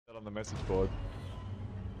on the message board.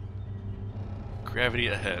 Gravity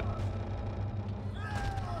ahead.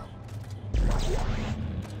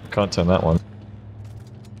 Can't turn that one.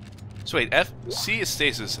 So wait, C is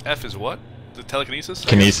stasis, F is what? The telekinesis?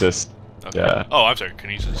 Kinesis. Okay. Yeah. Oh, I'm sorry,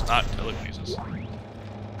 kinesis, not telekinesis.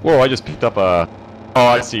 Whoa, I just picked up a... Oh,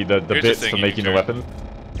 I see, the bits for making the weapon.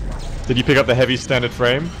 Did you pick up the heavy standard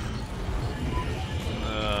frame?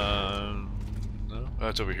 No. Oh,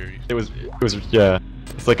 it's over here. It was, yeah.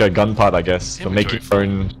 It's like a gun part, I guess, for making your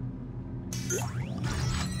own...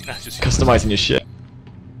 Customizing your shit.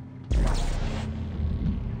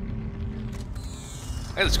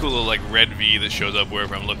 I got this cool little, like, red V that shows up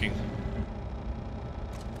wherever I'm looking.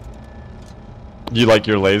 You like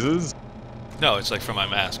your lasers? No, it's like from my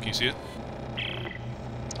mask. Can you see it?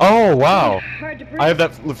 Oh, wow! I have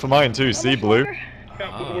that for mine too, see, blue?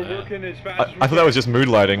 Oh, yeah. I thought that was just mood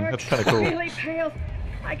lighting. That's kind of cool. Really pale.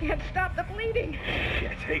 I can't stop the bleeding.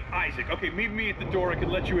 Yes, hey, Isaac. Okay, meet me at the door. I can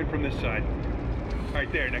let you in from this side.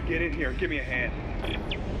 Alright, there. Now get in here. Give me a hand.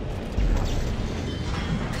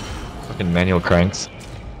 Fucking manual cranks.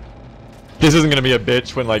 This isn't gonna be a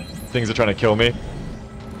bitch when, like, things are trying to kill me.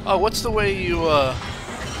 Oh, what's the way you,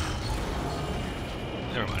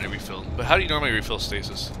 Never mind, I refilled. But how do you normally refill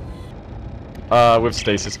stasis? With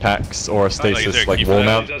stasis packs or stasis, like, wall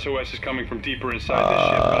mount. SOS is coming from deeper inside this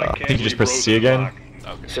ship, but I can't I think you just leave press C again.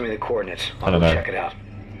 Okay. Send me the coordinates. I don't know. Check it out.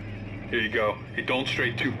 Here you go. Hey, don't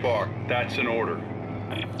stray too far. That's an order.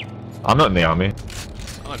 I'm not in the army.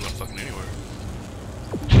 I'm not going fucking anywhere.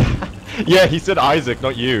 Yeah, he said Isaac,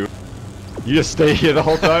 not you. You just stay here the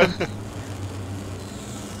whole time?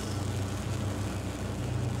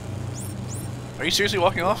 Are you seriously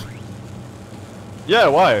walking off? Yeah,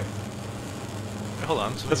 why? Hey, hold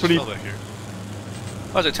on. That's what he... Back here.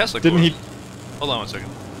 Oh, it's a Tesla core. Didn't he... Hold on one second.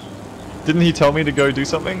 Didn't he tell me to go do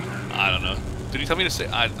something? I don't know. Did he tell me to say?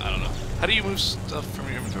 I don't know. How do you move stuff from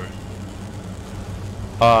your inventory?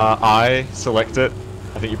 I select it.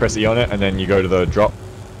 I think you press E on it, and then you go to the drop.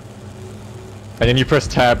 And then you press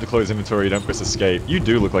tab to close inventory, you don't press escape. You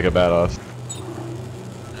do look like a badass.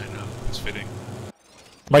 I know. It's fitting.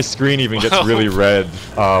 My screen even gets really red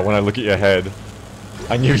when I look at your head.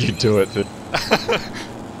 I knew you'd do it.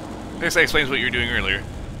 I guess that explains what you were doing earlier.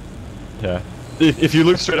 Yeah. If you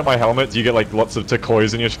look straight at my helmet, do you get like lots of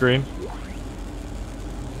turquoise in your screen?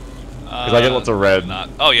 Because I get lots of red.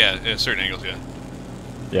 Oh yeah, at certain angles, yeah.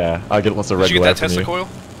 Yeah, I get lots of red. Did you get that Tesla coil?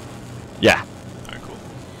 Yeah. Alright, cool.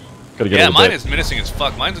 Gotta get yeah, mine is menacing as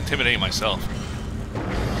fuck. Mine's intimidating myself.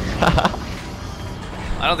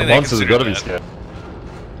 I don't think they monsters consider gotta be that. scared.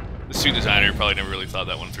 The suit designer probably never really thought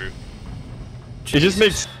that one through. It just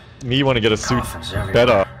makes me want to get a suit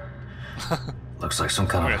better. Looks like some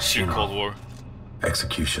kind We're of gonna shoot Cold War.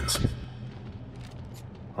 Executions.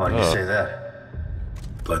 Why do you say that?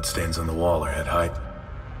 Bloodstains on the wall are at height.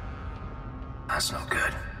 That's no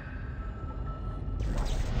good.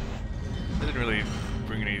 They didn't really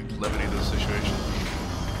bring any levity to the situation.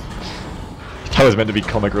 That was meant to be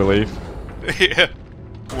comic relief. Yeah.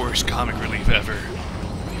 Worst comic relief ever.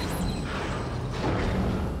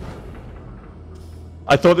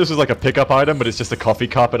 I thought this was like a pickup item, but it's just a coffee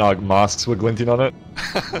cup and our masks were glinting on it.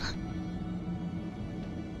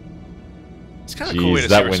 It's kind of a cool way to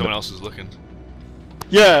see where someone else is looking.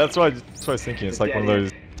 Yeah, that's what I was thinking. It's like one of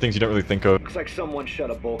those things you don't really think of. Looks like someone shut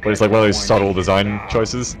a bulkhead. But it's like one of those subtle design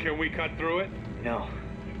choices. Can we cut through it? No.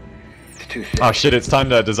 It's too thick. Oh shit, it's time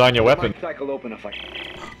to design your weapon. Cycle open if I...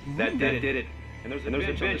 That did it. And there's a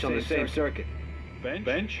bench on the same circuit.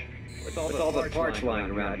 Bench? With all the parts lying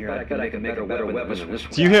around here, I bet I can make a better weapon than this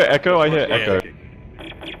one. Do you hear echo? I hear Yeah. echo.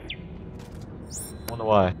 Wonder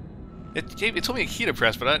why. It told me a key to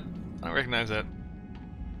press, but I don't recognize that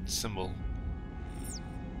symbol.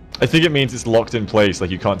 I think it means it's locked in place, like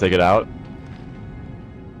you can't take it out.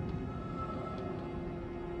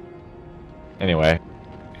 Anyway,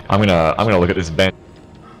 I'm gonna look at this bench.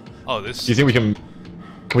 Oh, this. Do you think we can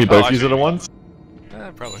we both use it at once?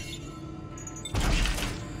 Probably.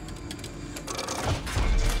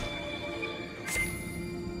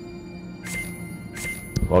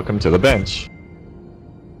 Welcome to the bench.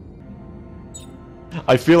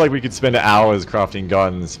 I feel like we could spend hours crafting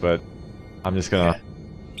guns, but I'm just gonna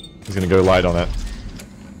go light on it.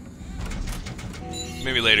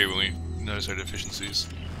 Maybe later when we notice our deficiencies.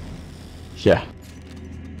 Yeah.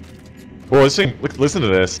 Well, listen to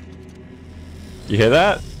this. You hear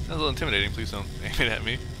that? That's a little intimidating. Please don't aim it at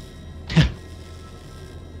me.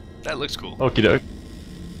 That looks cool. Okie doke.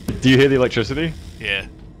 Do you hear the electricity? Yeah.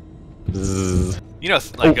 Bzzz. You know,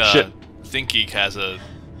 like shit. ThinkGeek has a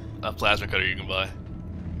plasma cutter you can buy.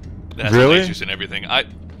 That has Really? lasers and everything.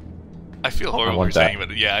 I feel horrible for want saying, that.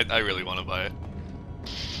 but yeah, I really want to buy it. I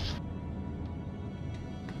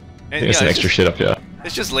And think there's some extra shit up here.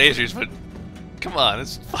 It's just lasers, but come on,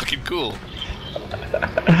 it's fucking cool.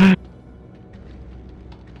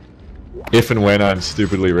 If and when I'm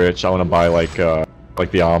stupidly rich, I want to buy like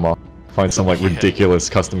the armor. Find some like ridiculous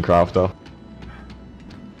custom crafter.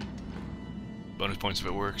 Bonus points if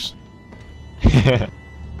it works.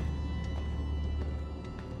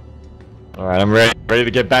 Alright, I'm ready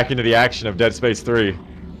to get back into the action of Dead Space 3.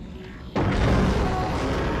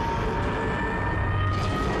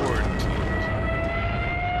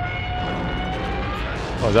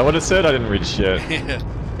 Oh, is that what it said? I didn't read shit. Yeah.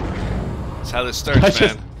 That's how this starts,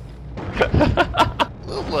 man. A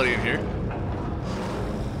little bloody in here.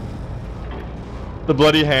 The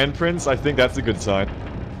bloody handprints? I think that's a good sign.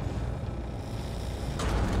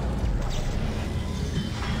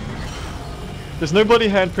 There's no bloody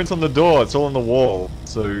handprints on the door, it's all on the wall.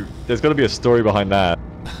 So, there's gotta be a story behind that.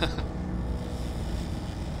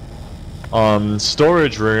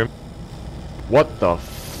 Storage room. What the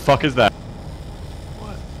fuck is that?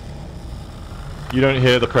 What? You don't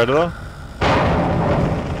hear the predator?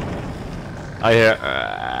 I hear.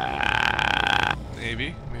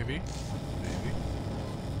 Maybe.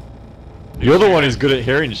 You're the one who's good at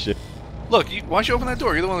hearing shit. Look, why don't you open that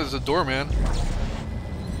door? You're the one that's a doorman.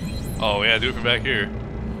 Oh yeah, do it from back here.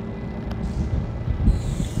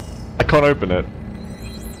 I can't open it.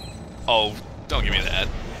 Oh, don't give me that.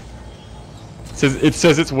 It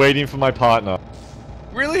says it's waiting for my partner.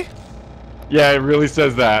 Really? Yeah, it really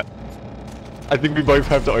says that. I think we both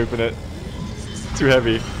have to open it. It's too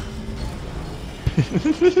heavy.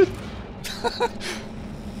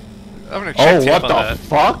 I'm gonna check Oh, tape what on the that.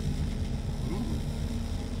 fuck?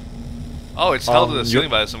 Oh, it's held to the you- ceiling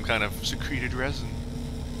by some kind of secreted resin.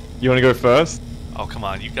 You wanna go first? Oh come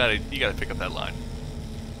on, you gotta pick up that line.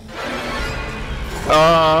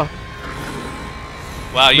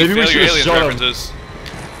 Wow, you maybe we fail your should've aliens shot him. references.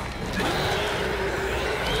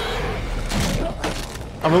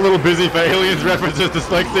 I'm a little busy for aliens references,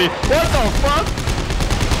 Dslyecxi. What the fuck?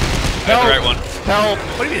 I have the right one. Help!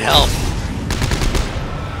 What do you mean help?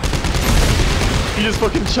 He just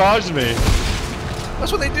fucking charged me.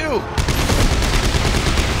 That's what they do.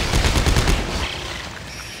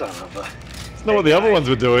 Son of a... It's not what the other ones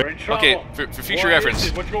were We're doing. in trouble. Okay, for future Why is reference,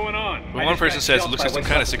 it? What's going on? when one person says it looks like some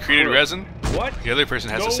kind of secreted resin, What? the other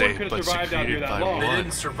person has No to say, one could've but survived out here secreted that by long. They what?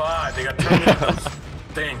 didn't survive. They got turned into those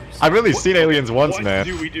things. I've really seen aliens once, What man.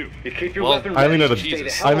 do we do? You keep your Well, weapon I only know ready. the- Stay the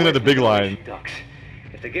Jesus. hell I only know away the from big the line. ducks.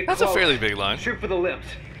 If they get That's a close, fairly big line. shoot for the limbs.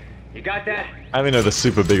 You got that? I only know the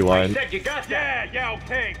super big I line. said you got that. Yeah,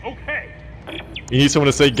 okay. You need someone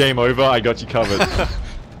to say game over, I got you covered.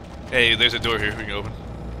 Hey, there's a door here we can open.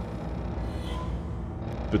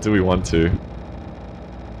 But do we want to?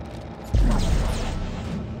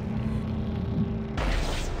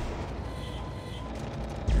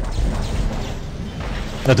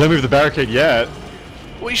 Now don't move the barricade yet.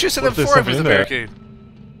 Well, you should have said What that if there's before I moved something the in there? barricade.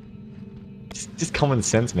 It's just common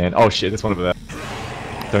sense, man. Oh shit, there's one over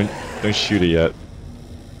there. Don't shoot it yet.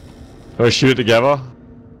 Don't shoot it together.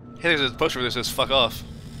 Hey, there's a poster that says "fuck off."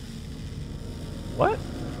 What?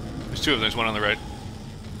 There's two of them. There's one on the right.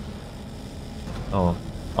 Oh.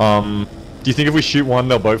 Do you think if we shoot one,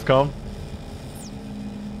 they'll both come?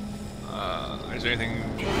 Is there anything?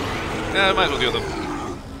 Yeah, might as well deal with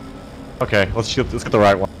them. Okay, let's get the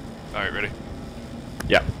right one. All right, ready?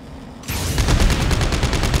 Yeah.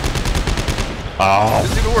 Oh.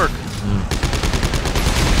 Didn't even work.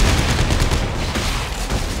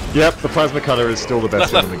 Yep, the plasma cutter is still the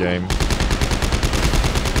best Left, one in the game.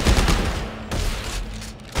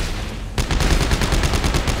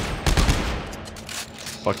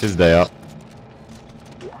 Fucked his day up.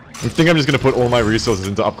 I think I'm just gonna put all my resources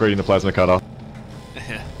into upgrading the plasma cutter.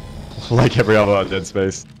 Like every other Dead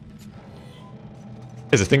Space.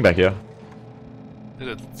 There's a thing back here.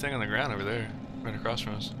 There's a thing on the ground over there, right across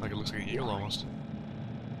from us. Like it looks like an eagle almost.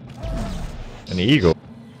 An eagle.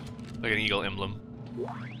 Like an eagle emblem.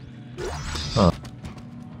 Huh.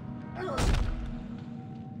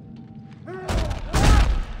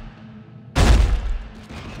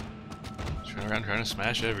 Running around trying to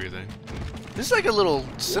smash everything. This is like a little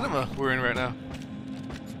cinema we're in right now.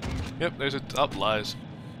 Yep, there's a up lies.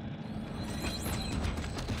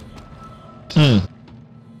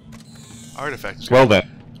 Artifact discovered. Well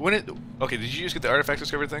then. When it okay, did you just get the artifact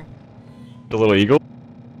discovered thing? The little eagle?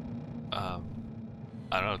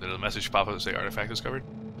 I don't know. Did a message pop up that say artifact discovered?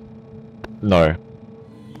 No.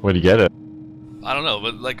 Where'd you get it? I don't know,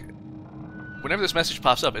 but like, whenever this message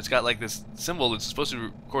pops up, it's got like this symbol that's supposed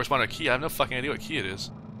to correspond to a key. I have no fucking idea what key it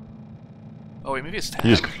is. Oh wait, maybe it's tab.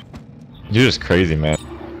 You just... You're just crazy, man.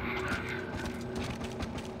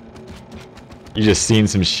 You just seen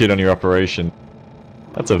some shit on your operation.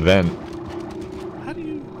 That's a vent. How do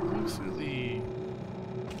you move through the...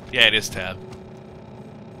 Yeah, it is tab.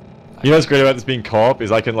 You know what's great about this being co-op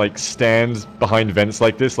is I can like stand behind vents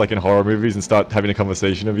like this, like in horror movies, and start having a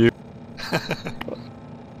conversation with you.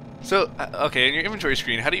 So, okay, in your inventory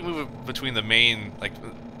screen, how do you move between the main, like,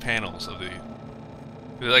 panels of the...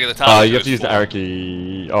 Like at the top, You have to use the arrow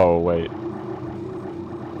key. Oh, wait.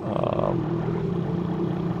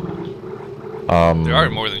 There are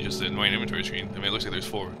more than just the main inventory screen. I mean, it looks like there's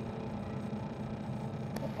 4.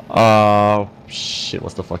 Shit,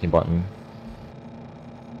 what's the fucking button?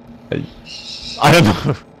 I don't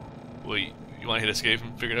know. Well, you want to hit escape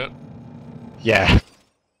and figure it out? Yeah.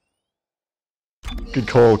 Good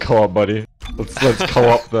call, co-op, buddy. Let's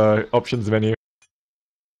co-op the options menu.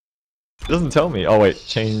 It doesn't tell me. Oh wait,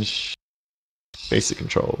 change basic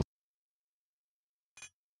controls.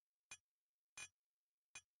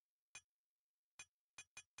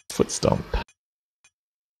 Foot stomp.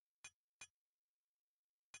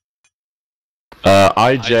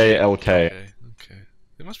 IJLK. Okay.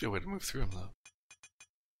 There must be a way to move through them though.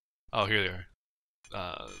 Oh, here they are.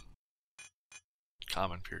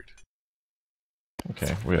 Common period.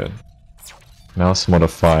 Okay, weird. Mouse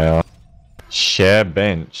modifier. Share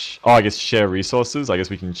bench. Oh, I guess share resources. I guess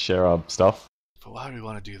we can share our stuff. But why do we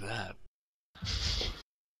want to do that?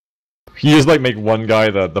 You just like make one guy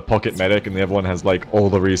the pocket medic and the other one has like all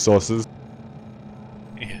the resources.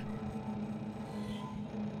 Yeah.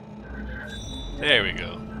 There we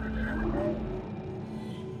go.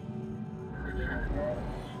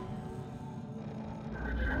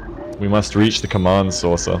 We must reach the command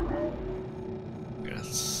saucer.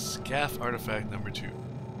 Yes. Scaff artifact number 2.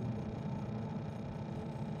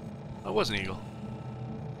 Oh, it was an eagle.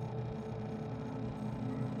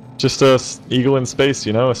 Just a eagle in space,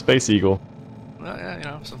 you know, a space eagle. Well, yeah, you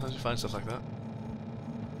know, sometimes you find stuff like that.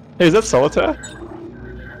 Hey, is that solitaire?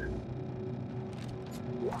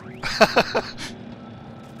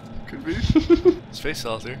 Could be. Space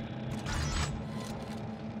solitaire.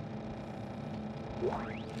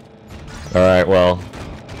 Alright, well,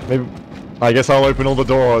 maybe I guess I'll open all the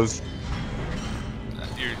doors.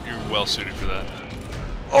 You're well suited for that.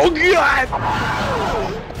 Oh god!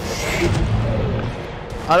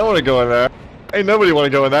 I don't want to go in there. Ain't nobody want to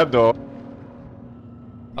go in that door.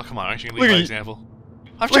 Oh come on, aren't you gonna Look lead by at you. example?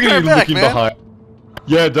 I'm Look checking at our you back, looking man. behind.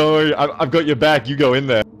 Yeah, don't worry. I've got your back. You go in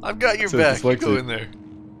there. I've got your Says back. You Dslyecxi. go in there.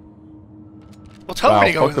 Well, tell Wow, me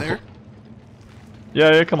to go fuck in the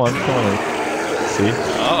there. Yeah, come on in. See?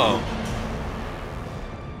 Oh.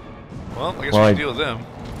 Well, I guess Well, we can deal with them.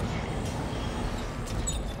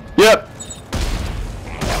 Yep.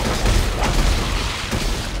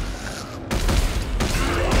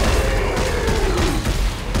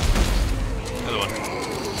 Another one.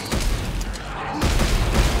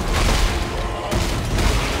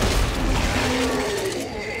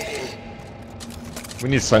 We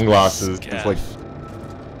need sunglasses. It's Scaff. like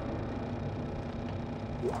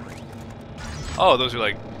Oh, those are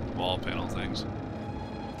like wall panel things.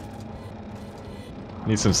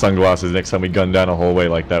 need some sunglasses next time we gun down a hallway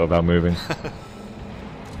like that without moving.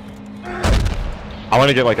 I want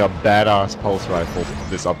to get like a badass pulse rifle for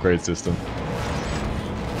this upgrade system.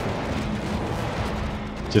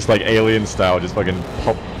 Just like alien style, just fucking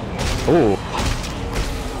pop. Ooh.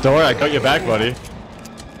 Don't worry, I got your back, buddy.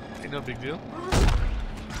 Ain't no big deal.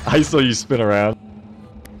 I saw you spin around.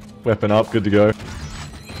 Weapon up, good to go.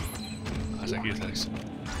 How's that thanks.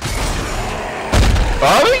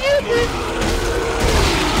 Oh,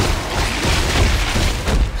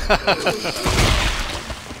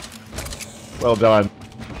 well done.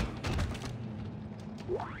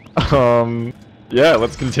 Yeah,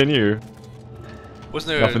 let's continue. Wasn't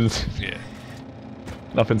there Nothing's, yeah.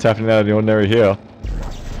 nothing's happening out of the ordinary here.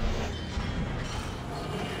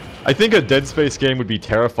 I think a Dead Space game would be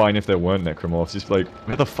terrifying if there weren't necromorphs. Just like,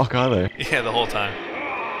 where the fuck are they? Yeah, the whole time.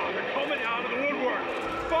 Oh, they're coming out of the woodwork.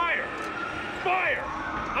 Fire! Fire!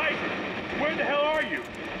 Isaac, where the hell are you?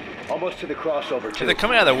 Almost to the crossover, If too. they're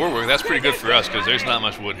coming out of that woodwork, that's pretty good for us, because there's not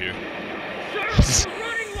much wood here. Sir, we're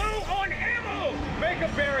running low on ammo! Make a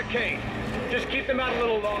barricade. Just keep them out a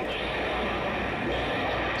little longer.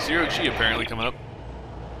 Dslyecxi apparently coming up.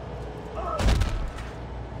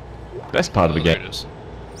 Best part of the There game. it is.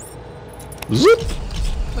 Zoop!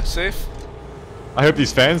 Looks safe. I hope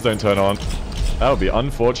these fans don't turn on. That would be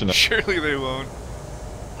unfortunate. Surely they won't.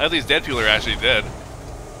 I hope these dead people are actually dead.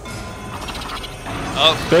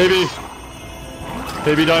 Oh, Baby!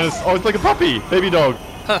 Baby dinosaur. Oh, it's like a puppy! Baby dog!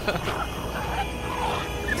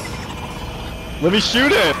 Let me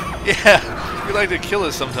shoot it! Yeah, we'd like to kill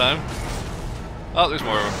us sometime. Oh, there's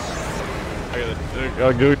more of them. I got it.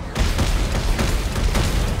 Oh, good.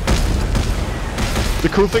 The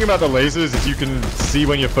cool thing about the lasers is you can see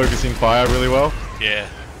when you're focusing fire really well. Yeah.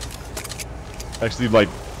 Actually, like,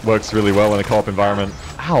 works really well in a co-op environment.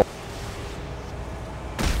 Ow!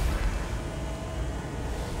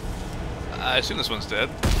 I assume this one's dead.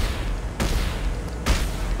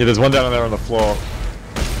 Yeah, there's one down there on the floor.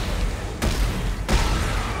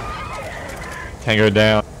 Tango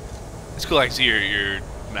down. It's cool. I can see your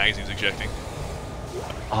magazine's ejecting.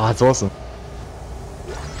 Oh, that's awesome.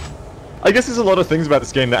 I guess there's a lot of things about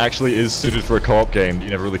this game that actually is suited for a co-op game that you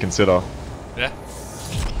never really consider. Yeah.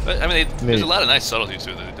 But, I mean, there's a lot of nice subtleties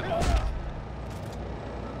to it that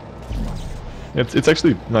they did. It's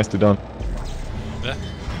actually nicely done. Yeah.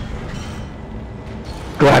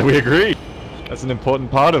 Glad we agree. That's an important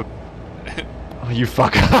part of. Oh, you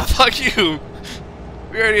fucker! Fuck you!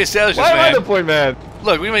 We already established this, Why am I man. the point man?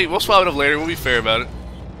 Look, we'll swap it up later. We'll be fair about it.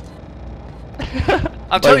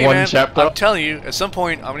 I'm telling you, man. Chapter? I'm telling you. At some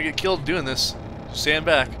point, I'm gonna get killed doing this. Just stand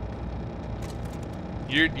back.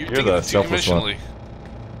 You're thinking the too selfless one. dimensionally.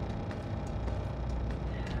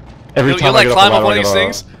 Every You'll time like I get climb off up the one ladder, of these I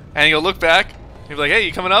things, and you'll look back. You'll be like, "Hey,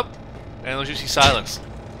 you coming up?" And it'll just be silence.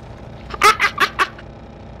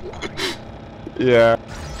 Yeah.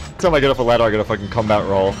 Every time I get off a ladder, I get a fucking combat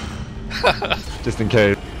roll. Just in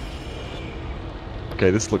case. Okay,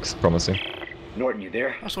 this looks promising. Norton, you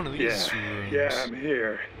there? That's one of these. Yeah, I'm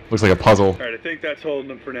here. Looks like a puzzle. Alright, I think that's holding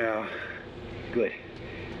them for now. Good.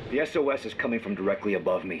 The SOS is coming from directly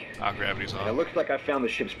above me. Ah, gravity's It on. looks like I found the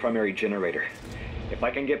ship's primary generator. If I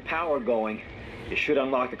can get power going, it should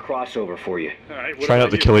unlock the crossover for you. Alright, Try not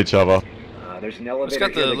to kill each other. There's an elevator got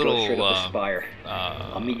the here that little, goes straight up the spire.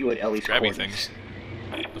 I'll meet you at Ellie's Grabby coordinates. things.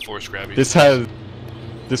 The force grabby.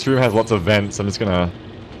 This room has lots of vents. I'm just gonna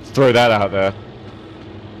throw that out there.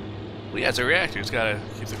 Well, yeah, it's a reactor. It's gotta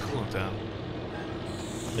keep the coolant down.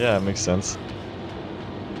 Yeah, it makes sense.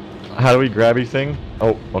 How do we grabby thing?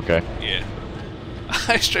 Oh, okay. Yeah.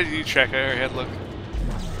 I just tried to do track our head look.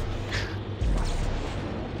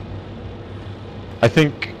 I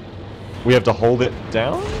think we have to hold it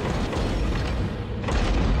down?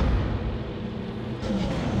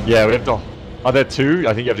 Yeah, we have to... Are there two?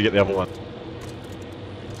 I think you have to get the other one.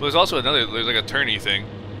 Well, there's also another, there's like a turny thing.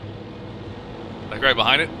 Like right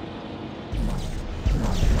behind it.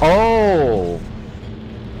 Oh!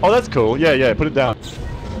 Oh, that's cool. Yeah, yeah, put it down.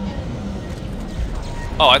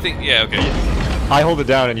 Oh, I think, yeah, okay. I hold it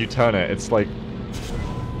down and you turn it. It's like...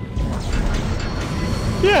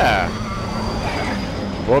 Yeah!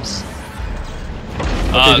 Whoops.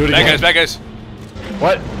 Okay, do it bad again. guys, bad guys.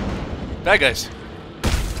 What? Bad guys.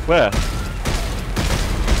 Where?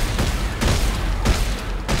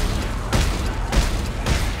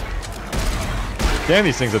 Damn,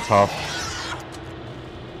 these things are tough.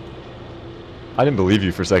 I didn't believe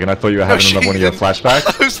you for a second. I thought you were having shit, one of your you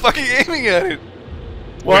flashbacks. I was fucking aiming at it.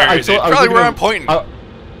 Well, Where is it? Probably where I'm pointing.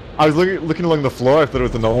 I was looking along the floor. I thought it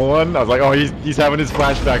was the normal one. I was like, oh, he's having his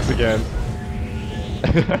flashbacks again.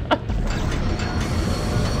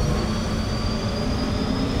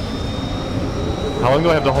 How long do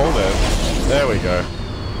I have to hold it? There we go.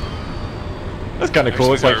 That's kind of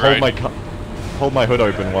cool. It's like hold my hood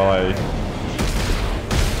open while I.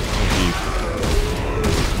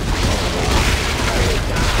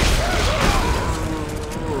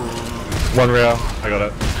 One rear. I got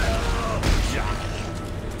it.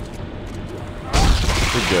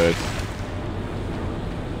 We're good.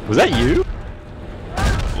 Was that you?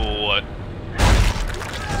 What?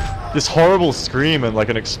 This horrible scream and like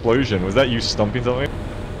an explosion. Was that you stomping something?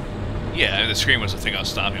 Yeah, and the scream was the thing I was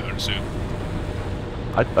stopping, I would assume.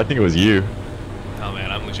 I think it was you. Oh man,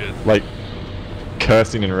 I'm legit. Like,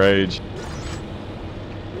 cursing in rage.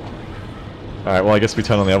 Alright, well I guess we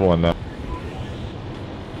turn on the other one now.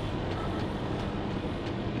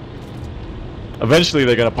 Eventually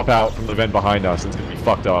they're gonna pop out from the vent behind us and it's gonna be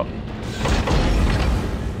fucked up.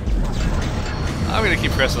 I'm gonna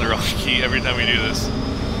keep pressing the wrong key every time we do this.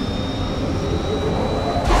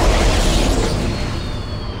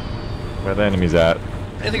 Where are the enemies at?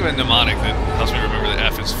 Anything of a mnemonic that helps me remember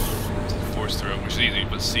that F is force through, which is easy,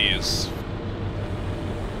 but C is...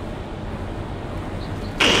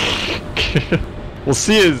 Well,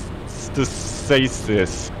 C is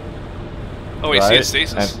stasis. Oh wait, right? C is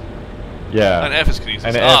stasis? Yeah. And F is kinesis.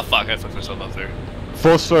 And Ah, F- fuck, I fucked myself up there.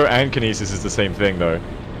 Force throw and kinesis is the same thing, though.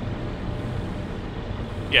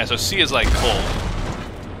 Yeah, so C is like cold.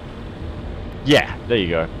 Yeah, there you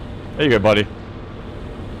go. There you go, buddy.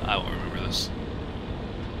 I won't remember this.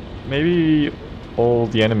 Maybe... all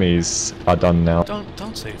the enemies are done now.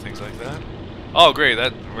 Don't say things like that. Oh great,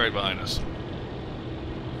 that right behind us.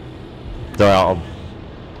 So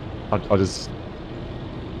I'll just.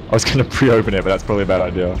 I was gonna pre-open it, but that's probably a bad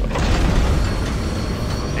idea.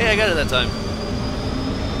 Hey, I got it that time.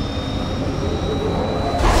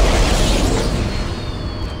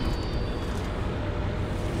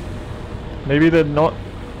 Maybe they're not.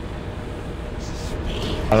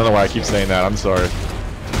 I don't know why I keep saying that. I'm sorry.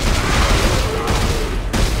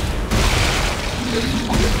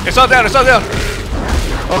 It's not down. It's not down.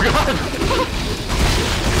 Oh god!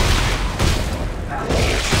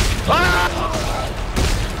 Ah!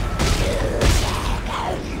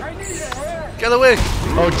 Get out of the way.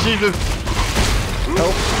 Oh Jesus!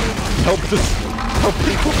 Help! Help this! Help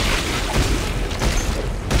people!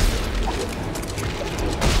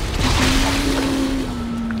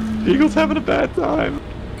 Beagle's having a bad time.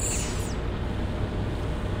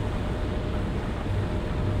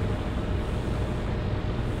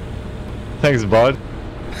 Thanks, bud.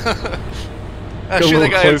 Got a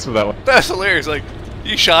little close with that one. That's hilarious. Like,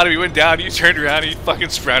 you shot him, he went down, you turned around, he fucking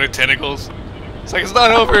sprouted tentacles. It's like, it's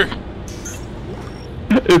not over.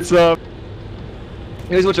 It's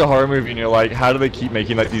here's watch a horror movie and you're like, how do they keep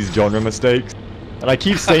making like these genre mistakes? And I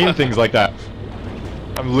keep saying things like that.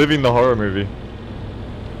 I'm living the horror movie.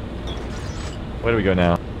 Where do we go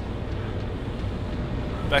now?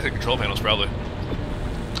 Back to the control panels, probably.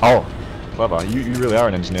 Oh, clever. You really are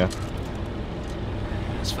an engineer.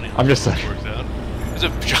 It's funny how I'm just that saying. works out. There's a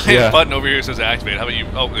giant button over here that says activate. How about you?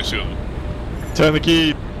 Oh, there's two of them. Turn the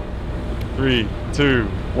key. 3, 2,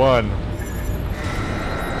 1.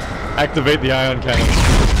 Activate the ion cannon.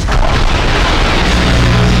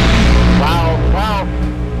 Wow! Wow!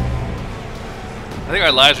 I think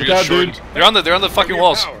our lives are just shortened. Dude. They're on the fucking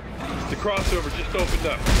walls. The crossover just opened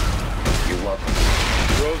up. You're welcome.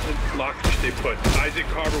 Rosen, lock, stay put. Isaac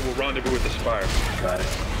Carver will rendezvous with the Spire. Got it.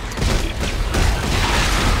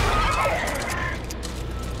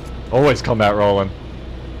 Always combat rolling.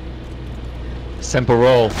 Semper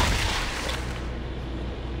roll.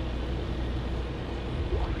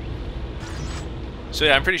 So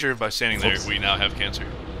yeah, I'm pretty sure by standing there, we now have cancer.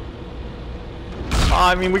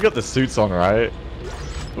 I mean, we got the suits on, right?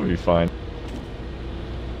 We'll be fine.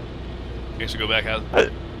 Okay, so go back out.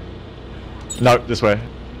 No, this way.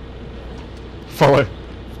 Follow.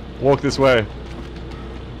 Walk this way.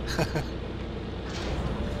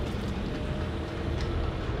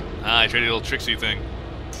 I tried a little tricksy thing.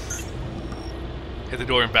 Hit the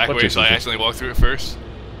door in back What way, so I tricksy accidentally walked through it first.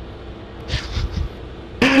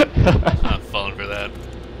 I'm falling for that.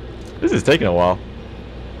 This is taking a while.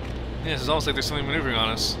 Yeah, it's almost like there's something maneuvering on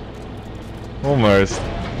us. Almost.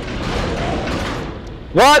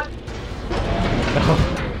 What?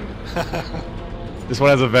 This one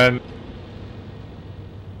has a vent.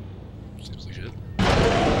 Seems like shit.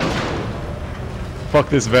 Fuck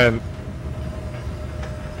this vent.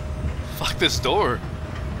 Fuck this door.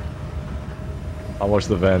 I'll watch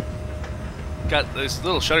the vent. Got there's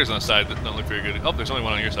little shutters on the side that don't look very good. Oh, there's only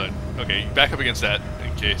one on your side. Okay, back up against that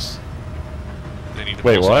in case they need to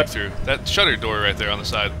pull something through. That shutter door right there on the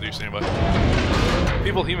side that you're standing by.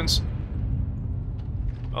 People, humans.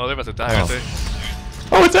 Oh, they're about to die, aren't they?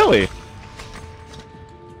 Oh, it's Ellie!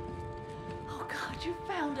 Oh god, you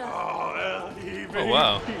found us. Oh,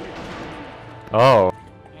 wow. Oh.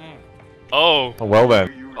 Oh. Oh, well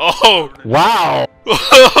then. Oh! Wow!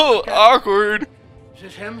 Oh, awkward! Is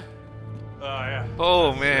this him? Yeah.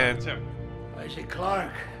 Oh, man. It's him. Isaac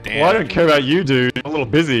Clarke. Damn. Well, I don't care about you, dude. I'm a little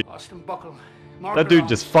busy. Austin Buckle. That dude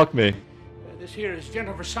just fucked me. This here is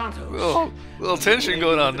Jennifer Santos. Little tension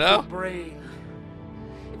going on now. Brain.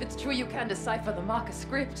 If it's true you can decipher the Marker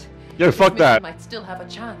script, Yo, fuck mission that. might still have a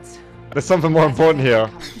chance. There's something more important here.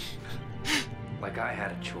 Like I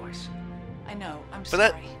had a choice. I know, I'm But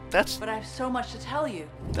sorry. that's But I have so much to tell you.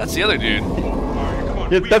 that's the other dude.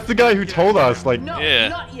 Yeah, that's the guy who told us, like, No, Yeah.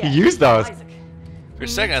 not yet. he used us. Isaac. For a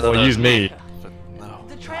second I thought Or that was used me. But no.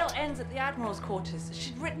 The trail ends at the Admiral's quarters.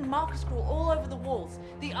 She'd written marker scroll all over the walls.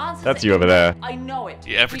 The answer. That's you over there. I know it.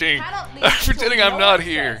 Yeah, We pretending, cannot leave I'm until pretending I'm no not one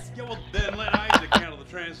here. says. Yeah, well, then let Isaac handle the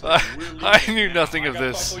translation. We're leaving I knew now. nothing of I got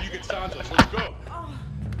this. Buffalo, you get Santos. Let's go.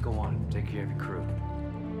 Go on, take care of your crew.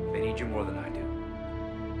 They need you more than I do.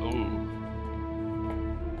 Ooh.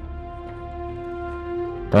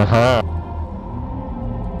 Uh-huh.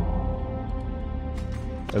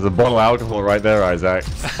 There's a bottle of alcohol right there, Isaac.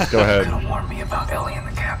 Go ahead. Don't warn me about Ellie and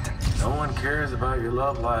the captain. No one cares about your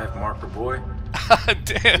love life, Marker boy.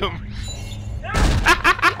 Damn.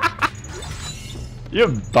 You're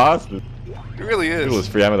a bastard. It really It was is.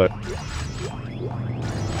 free ammo though.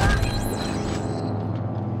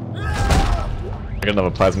 I got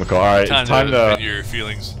another plasma core. Alright, it's time to... vent your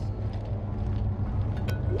feelings.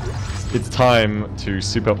 It's time to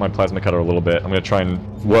soup up my plasma cutter a little bit. I'm gonna try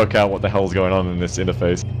and work out what the hell's going on in this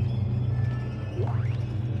interface.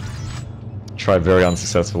 Try very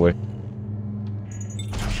unsuccessfully.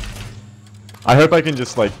 I hope I can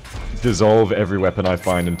just, like, dissolve every weapon I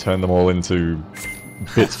find and turn them all into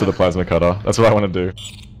bits for the plasma cutter. That's what I want to do.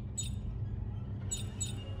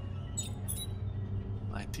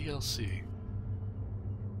 My DLC.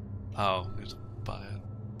 Oh, there's a button.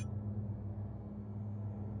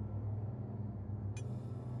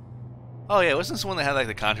 Oh yeah, wasn't this one that had like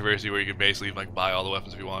the controversy where you could basically like buy all the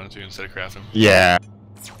weapons if you wanted to instead of crafting? Yeah.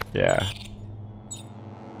 Yeah.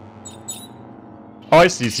 Oh, I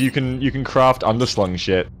see. So you can craft underslung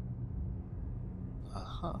shit.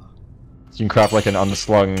 Uh-huh. You can craft like an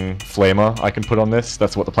underslung flamer I can put on this.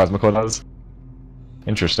 That's what the plasma core does.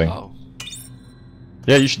 Interesting. Oh.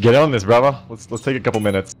 Yeah, you should get on this, brother. Let's take a couple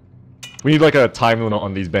minutes. We need like a time limit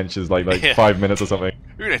on these benches, like Yeah. 5 minutes or something.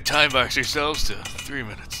 We're gonna time box ourselves to 3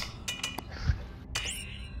 minutes.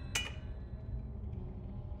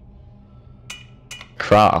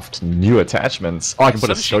 Craft new attachments. Oh, I can put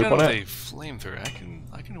a scope on it. A flamethrower.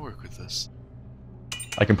 I can work with this.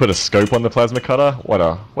 I can put a scope on the plasma cutter. What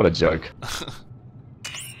a joke.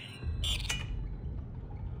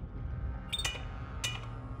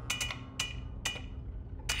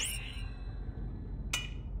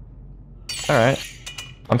 Alright.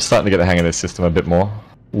 I'm starting to get the hang of this system a bit more.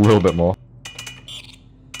 A little bit more.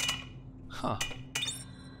 Huh.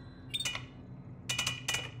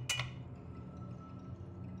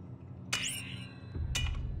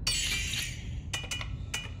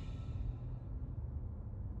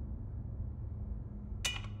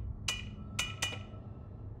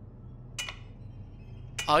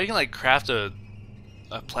 Oh, you can like craft a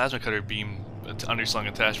plasma cutter beam underslung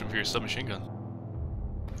attachment for your submachine gun.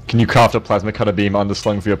 Can you craft a plasma cutter beam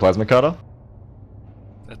underslung for your plasma cutter?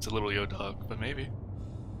 That's a little yo dog, but maybe.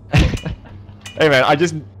 Hey man, I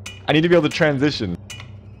need to be able to transition.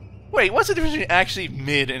 Wait, what's the difference between actually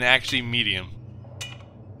mid and actually medium?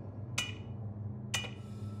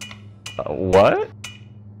 What?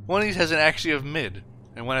 One of these has an actually of mid,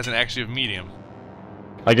 and one has an actually of medium.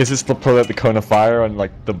 I guess it's to put out the cone of fire and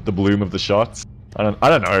like the bloom of the shots. I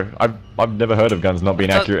don't know. I've never heard of guns not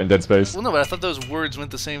being accurate in Dead Space. Well, no, but I thought those words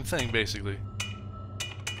meant the same thing, basically.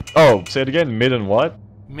 Oh, say it again. Mid and what?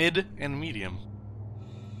 Mid and medium.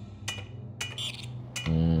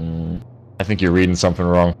 I think you're reading something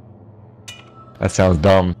wrong. That sounds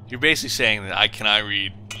dumb. You're basically saying that I cannot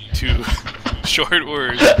read two short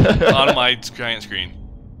words on my giant screen.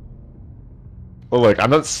 Well, look, I'm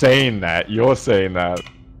not saying that. You're saying that.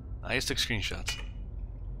 I just took screenshots.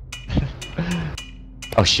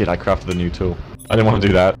 Oh shit! I crafted a new tool. I didn't want to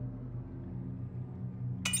do that.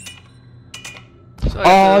 So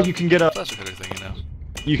Oh, you can get a plasma cutter thingy now.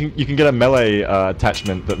 you can get a melee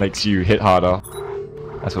attachment that makes you hit harder.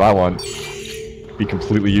 That's what I want. Be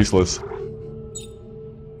completely useless.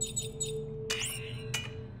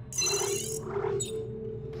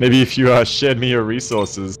 Maybe if you shared me your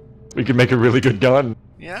resources, we could make a really good gun.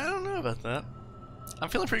 Yeah, I don't know about that. I'm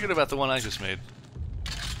feeling pretty good about the one I just made.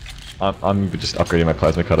 I'm just upgrading my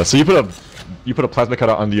plasma cutter. So you put a plasma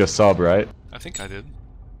cutter under your sub, right? I think I did.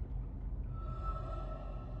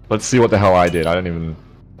 Let's see what the hell I did. I don't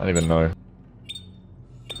even know.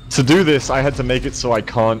 To do this, I had to make it so I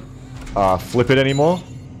can't flip it anymore.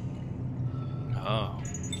 Oh.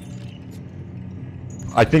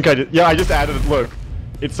 I think I did. Yeah, I just added it. Look,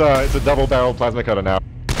 it's a double-barrel plasma cutter now.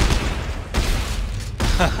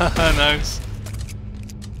 Nice.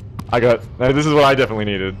 Now this is what I definitely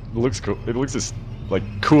needed. It looks cool. It looks just like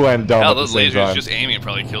cool and dumb Hell, at the those same lasers time. just aiming it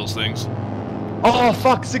probably kills things. Oh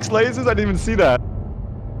fuck! 6 lasers? I didn't even see that.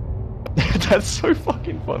 That's so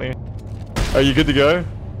fucking funny. Are you good to go?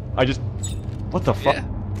 What the fuck? Yeah.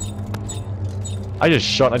 I just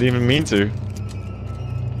shot. I didn't even mean to.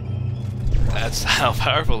 That's how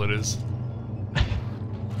powerful it is.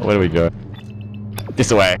 Where do we go?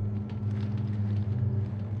 This way.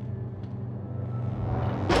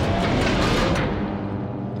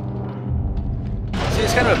 See,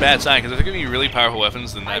 it's kind of a bad sign, because if they're going to be really powerful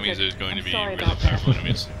weapons, then that means there's going to be sorry really about that. powerful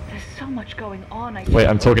enemies. There's so much going on. Wait,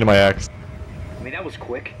 I'm talking to my ex. I mean, that was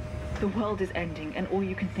quick. The world is ending, and all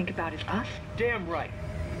you can think about is us? Damn right.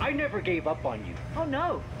 I never gave up on you. Oh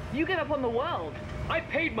no, you gave up on the world. I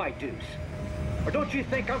paid my dues. Or don't you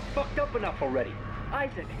think I'm fucked up enough already?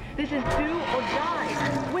 Isaac, this is do or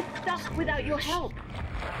die. We're stuck without your help.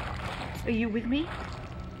 Are you with me?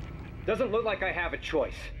 Doesn't look like I have a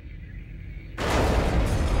choice.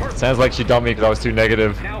 Sounds like she dumped me because I was too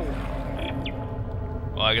negative. Now,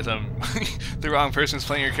 Well, I guess I'm the wrong person's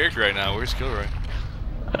playing your character right now. Where's Gilroy?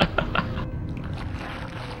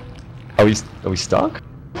 Are we stuck?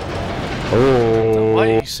 Oh. Why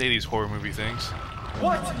do you say these horror movie things?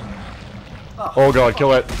 What? Oh god,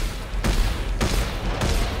 kill it.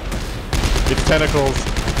 It's tentacles.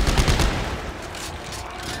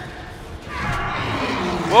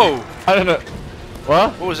 Whoa! I don't know.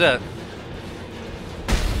 What? What was that?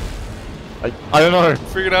 I don't know.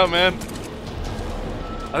 Figure it out, man.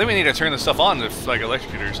 I think we need to turn this stuff on to like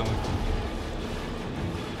electrocute it or something.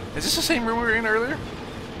 Is this the same room we were in earlier?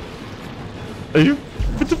 Are you?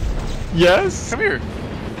 What the? Yes? Come here.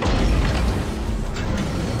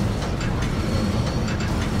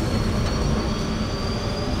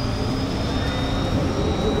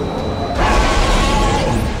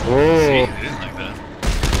 Oh. See, I didn't like that.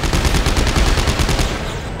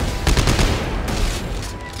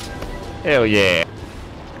 Hell yeah.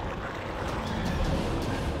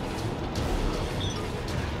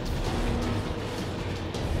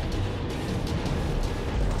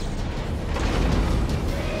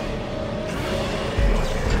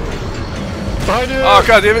 Behind you! Oh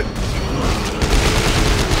god damn it!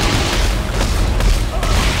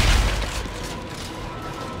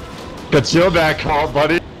 Got your back, call,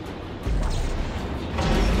 buddy.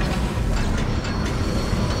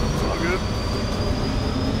 All good.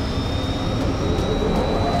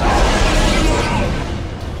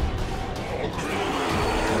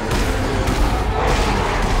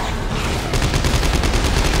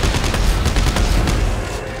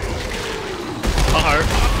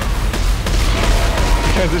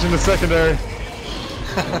 Transition to secondary.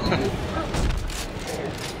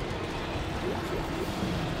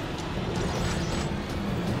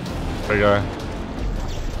 There you go.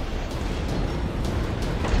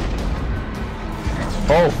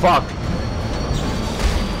 Oh fuck!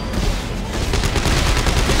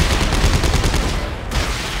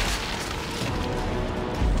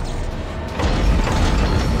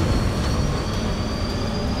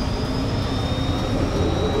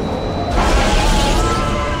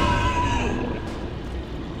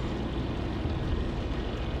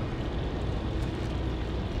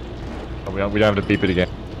 Oh, we don't have to beep it again.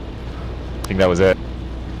 I think that was it.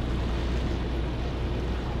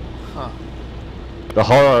 Huh. The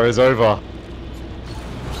horror is over.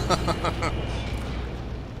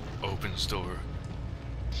 Opens door.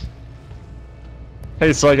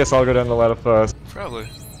 Hey, so I guess I'll go down the ladder first. Probably.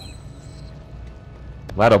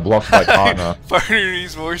 Ladder blocked by partner. Partner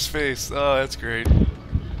needs more space. Oh, that's great.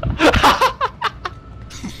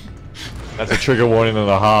 That's a trigger warning and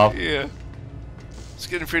a half. Yeah. It's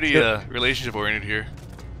getting pretty relationship oriented here.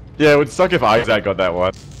 Yeah, it would suck if Isaac got that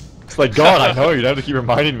one. It's like, God, I know, you'd have to keep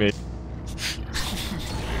reminding me.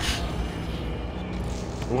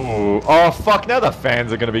 Ooh. Oh, fuck, now the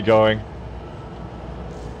fans are gonna be going.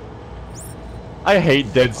 I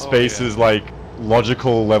hate Dead Space's, like,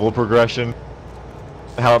 logical level progression.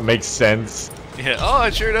 How it makes sense. Yeah, oh,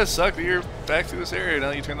 it sure does suck that you're back through this area now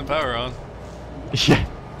that you turn the power on. Yeah.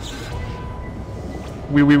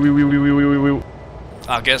 We.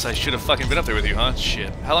 I guess I should have fucking been up there with you, huh? Shit.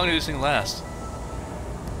 How long did this thing last?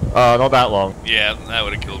 Not that long. Yeah, that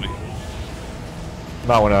would have killed me.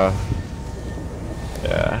 Might wanna...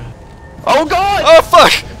 Yeah. Oh god! Oh,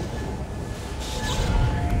 fuck!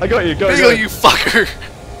 I got you, Beagle, you fucker!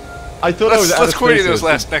 I thought I was out Let's of coordinate spaces.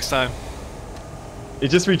 those next time. It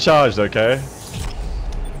just recharged, okay?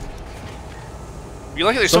 You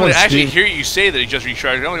like it there's someone that actually Steam- hear you say that he just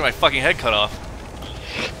recharged. I don't get my fucking head cut off.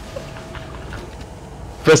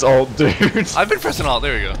 Press Alt, dude. I've been pressing Alt,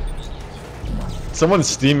 there we go. Someone's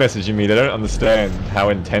Steam messaging me, they don't understand how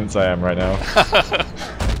intense I am right now.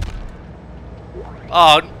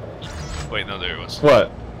 Oh. Wait, no, there it was.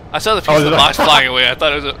 What? I saw the piece of the box flying away. I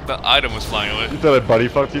thought it was the item was flying away. You thought I buddy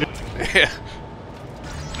fucked you? Yeah.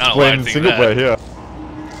 I don't know why I Playing think single that. player here.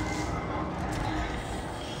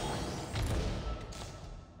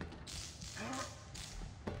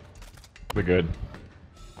 We're good.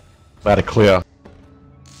 Ladder clear.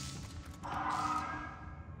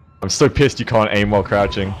 I'm so pissed you can't aim while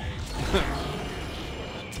crouching.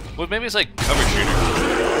 Well, maybe it's like cover shooter.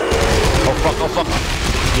 Oh fuck, oh fuck.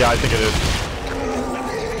 Yeah, I think it is.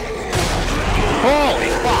 Holy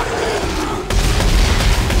fuck!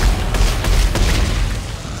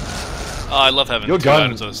 Oh, I love having Your two gun-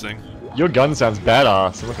 items on this thing. Your gun sounds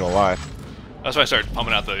badass, I'm not gonna lie. That's why I started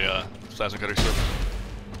pumping out the plasma cutter stuff.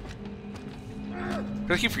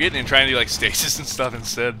 I keep forgetting and trying to do like stasis and stuff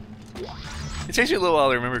instead. It takes me a little while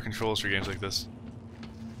to remember controls for games like this.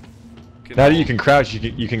 Now that you can crouch,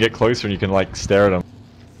 you can get closer and you can like stare at them.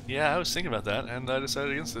 Yeah, I was thinking about that, and I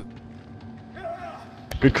decided against it.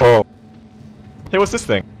 Good call. Hey, what's this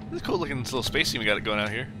thing? This is a cool looking little space scene we got going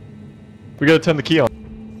out here. We gotta turn the key on.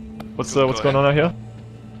 What's going on out here?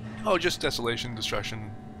 Oh, just desolation,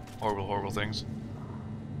 destruction, horrible, horrible things.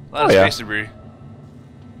 A lot of space debris.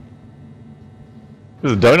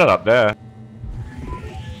 There's a donut up there.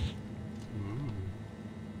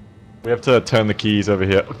 We have to turn the keys over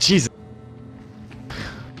here. Oh, Jesus!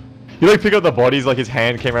 You like pick up the bodies like his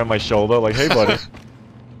hand came around my shoulder, like, hey buddy.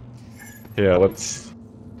 Here, let's...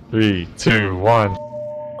 3, 2, 1.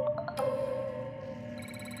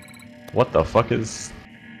 What the fuck is...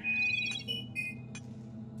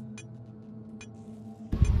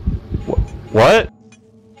 What?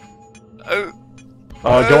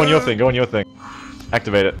 Go on your thing, go on your thing.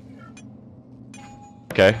 Activate it.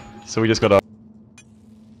 Okay, so we just gotta...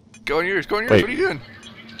 Go on yours, Wait. what are you doing?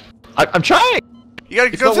 I'm trying! You gotta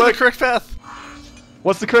go through the correct path.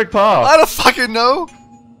 What's the correct path? I don't fucking know!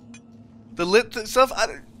 The lit stuff?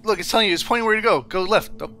 Look, it's telling you, it's pointing where to go. Go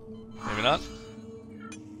left. Oh, maybe not.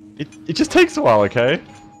 It just takes a while, okay?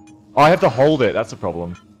 Oh, I have to hold it, that's the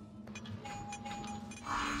problem.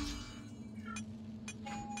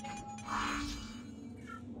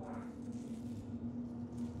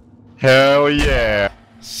 Hell yeah!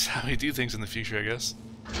 That's how we do things in the future, I guess.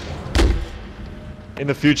 In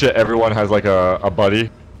the future, everyone has like a buddy.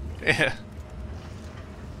 Yeah.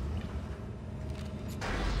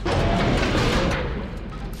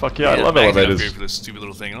 Fuck yeah, I love elevators. Upgrade for this stupid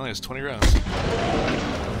little thing. It only has 20 rounds.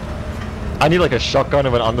 I need like a shotgun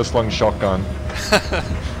of an underslung shotgun.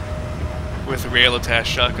 With rail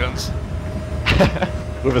attached shotguns.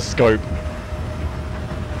 With a scope.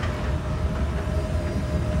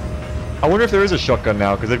 I wonder if there is a shotgun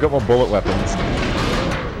now, because they've got more bullet weapons.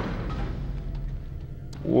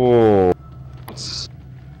 Whoa.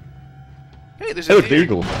 Hey, there's a deer.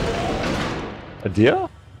 Eagle. A deer?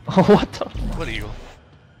 Oh, what the? What eagle?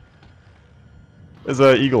 There's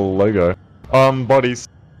a eagle logo. Bodies.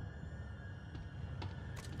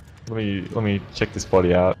 Let me check this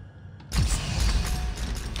body out.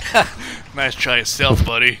 Nice try yourself,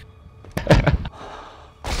 buddy.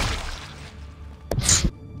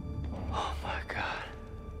 Oh my god.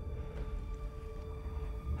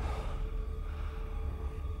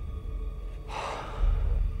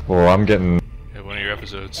 Well, I'm getting... Yeah, one of your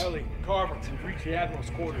episodes. Ellie, Carver, we've reached the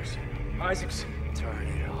Admiral's quarters. Isaac's. Turn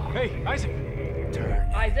it off. Hey, Isaac!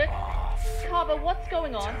 Turn Isaac? it off. Carver, what's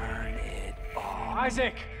going on? Turn it off.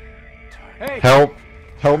 Isaac! Hey! Help!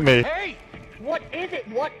 Help me! Hey! What is it?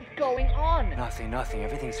 What's going on? Nothing.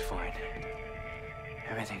 Everything's fine.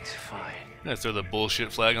 Everything's fine. Let's throw the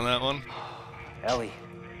bullshit flag on that one. Ellie,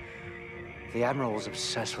 the Admiral was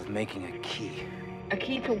obsessed with making a key. A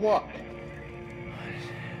key to what?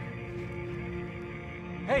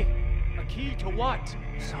 Hey! A key to what?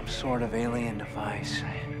 Some sort of alien device.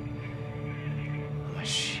 A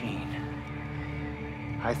machine.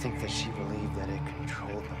 I think that she believed that it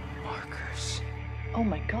controlled the markers. Oh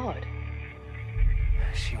my god.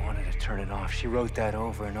 She wanted to turn it off. She wrote that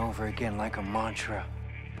over and over again like a mantra.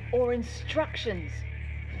 Or instructions.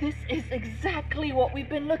 This is exactly what we've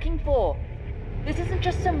been looking for. This isn't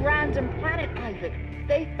just some random planet, Isaac.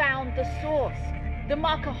 They found the source. The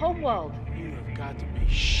marker homeworld. You have got to be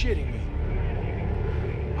shitting me.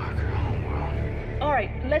 Marker homeworld.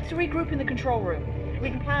 Alright, let's regroup in the control room. We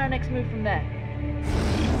can plan our next move from there.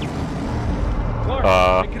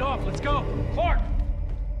 Clark, take it off. Let's go. Clark!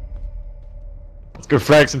 Let's go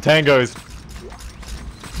frag some tangos.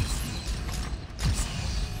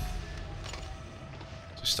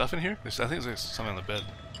 Is there stuff in here? I think there's something on the bed.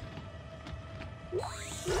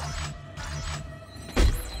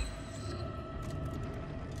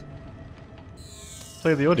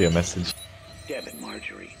 Play the audio message. Damn it,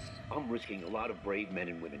 Marjorie. I'm risking a lot of brave men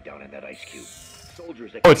and women down in that ice cube.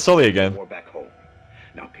 Soldiers that Oh, it's Sully again. war back home.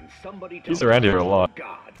 Now, can somebody tell He's around me, here a lot.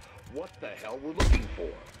 God, what the hell we're looking for?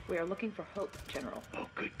 We are looking for hope, General. Oh,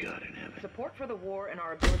 good God in heaven. Support for the war and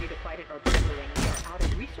our ability to fight it are dwindling. We are out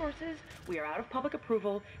of resources, we are out of public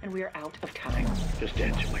approval, and we are out of time. Just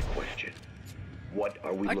answer my question. What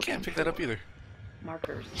are we I looking can't pick for? that up either.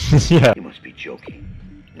 Markers. Yeah. You must be joking.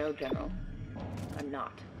 No, General. I'm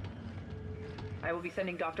not. I will be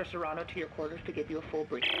sending Dr. Serrano to your quarters to give you a full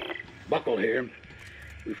brief. Buckle here.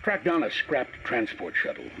 We've tracked down a scrapped transport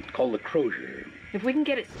shuttle called the Crozier. If we can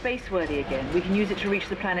get it spaceworthy again, we can use it to reach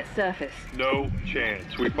the planet's surface. No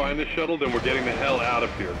chance. We find the shuttle, then we're getting the hell out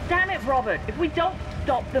of here. Damn it, Robert! If we don't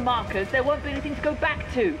stop the markers, there won't be anything to go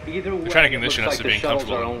back to. Either way, They're trying to it condition looks us to like being the shuttle's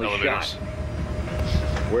our comfortable in only elevators.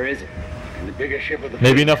 shot. Where is it? In the biggest ship of the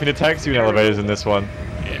Maybe fleet. enough in a taxi elevators in this one.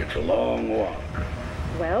 It's a long walk.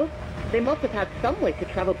 Well, they must have had some way to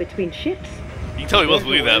travel between ships. You can tell we both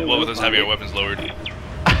believe that, what with us having our weapons lowered.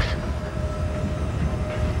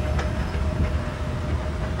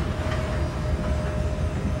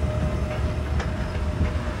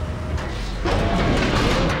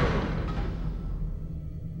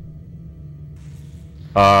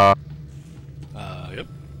 Yep.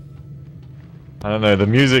 I don't know, the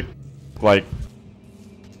music, like,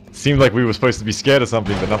 seemed like we were supposed to be scared of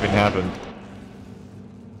something, but nothing happened.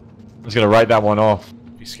 I'm just gonna write that one off.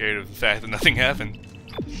 Be scared of the fact that nothing happened.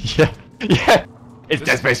 Yeah, yeah! It's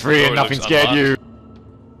Dead Space 3 and nothing scared you!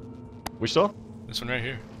 Which door? This one right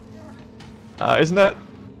here. Isn't that...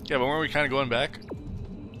 Yeah, but weren't we kind of going back?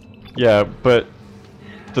 Yeah, but...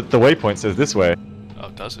 The waypoint says this way. Oh,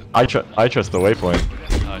 does it? I trust the waypoint.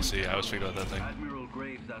 Oh, I see. I was figuring out that thing. Admiral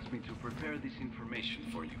Graves asked me to prepare this information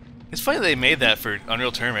for you. It's funny they made that for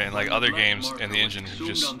Unreal Tournament and like other games, and the engine have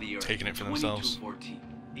just taken it for themselves.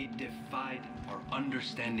 It defied our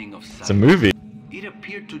understanding of science. It's a movie. It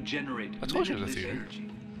appeared to generate I told you it was a limitless theater. energy,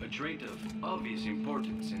 a trait of obvious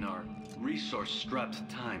importance in our resource-strapped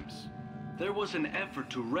times. There was an effort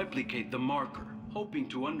to replicate the marker, hoping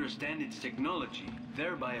to understand its technology,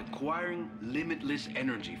 thereby acquiring limitless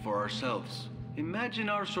energy for ourselves. Imagine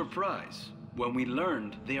our surprise when we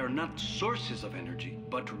learned they are not sources of energy,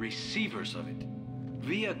 but receivers of it,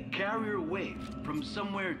 via carrier wave from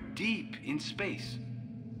somewhere deep in space.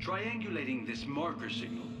 Triangulating this marker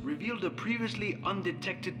signal revealed a previously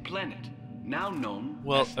undetected planet, now known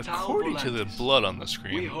Well, as Tau according to the Volantis. blood on the We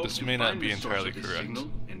screen, hope this to may not find be the source entirely of this correct. signal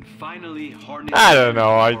and finally harness I don't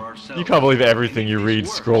know, it for ourselves. you can't believe everything you read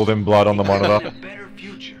scrolled in blood on the monitor. A better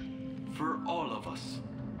future for all of us.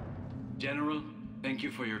 General, thank you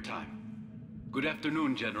for your time. Good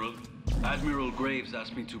afternoon, General. Admiral Graves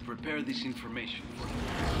asked me to prepare this information for you.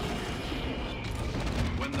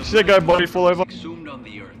 When the See that guy body fall over? exhumed on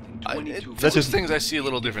the Earth in That's 22 just things I see a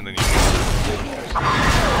little different than you.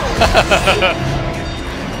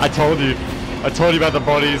 I told you about the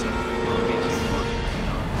bodies.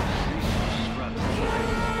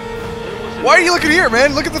 Why are you looking here,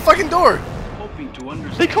 man? Look at the fucking door! hoping to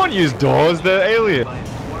understand They can't use doors, they're alien. by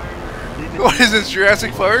acquiring What is this,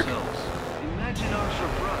 Jurassic Park? Imagine our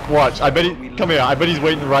surprise. Watch, I bet he, come here, I bet he's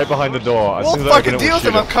waiting right behind the door. As Well, soon as I open fucking it, deal we'll with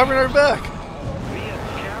him, shoot I'm covering our back. Via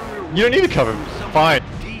carrier You don't need to cover him, fine.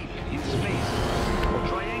 deep in space,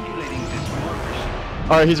 triangulating this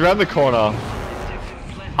marker Alright, he's around the corner.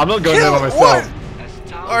 detected planet I'm not going there by Kill- myself. as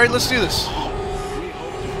Tau Alright, let's do this.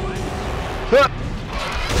 Huh.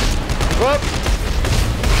 Whoop.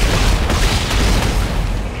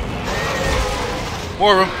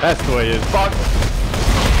 More of them. That's the way it is. Fuck.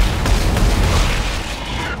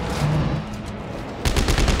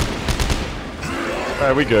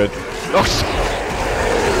 Alright, we good. Oh, shit.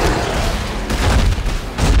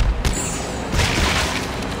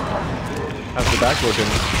 How's the back looking?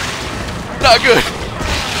 Not good.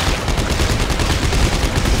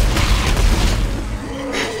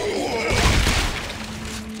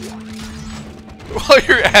 While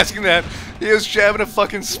you're asking that, he was jabbing a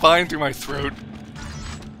fucking spine through my throat.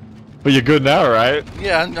 But you're good now, right?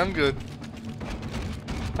 Yeah, I'm good.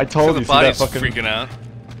 I So told the you, see that body's fucking... freaking out.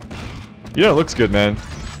 You know, it looks good, man.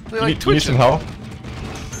 They You like need some twitching. help?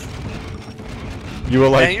 You were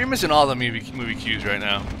Man, like... you're missing all the movie cues right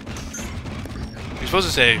now. You're supposed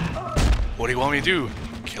to say, "What do you want me to do?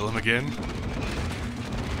 Kill him again?"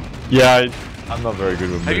 Yeah, I'm not very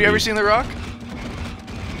good with movies. Have you ever seen The Rock?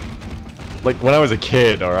 Like, when I was a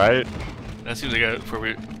kid, alright? That seems like a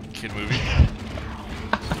appropriate kid movie.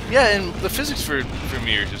 Yeah, and the physics for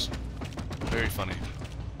me are just very funny.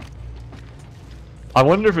 I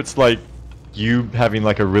wonder if it's like you having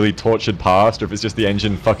like a really tortured past, or if it's just the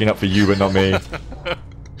engine fucking up for you but not me.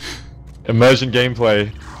 Immersion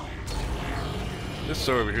gameplay. This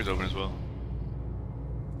door over here is open as well.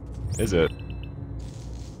 Is it?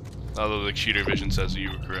 Although the cheater vision says that you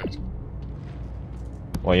were correct.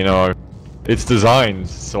 Well, you know, it's designed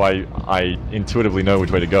so I intuitively know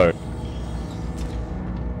which way to go.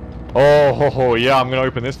 Oh, ho, ho, yeah, I'm gonna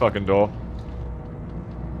open this fucking door.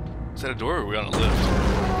 Is that a door or are we on a lift?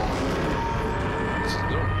 This is a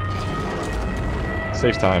door.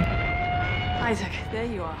 Saves time. Isaac, there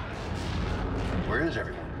you are. Where is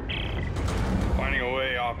everyone? Finding a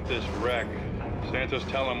way off this wreck. Santos,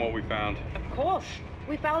 tell him what we found. Of course.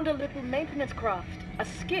 We found a little maintenance craft, a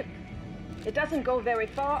skip. It doesn't go very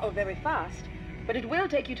far or very fast, but it will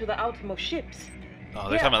take you to the outermost ships. Oh,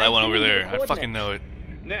 they're talking about that one over there. I fucking know it.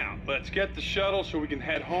 Now, let's get the shuttle so we can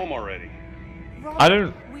head home already. I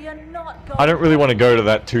don't We are not going. I don't really want to go to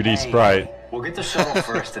that 2D sprite. We'll get the shuttle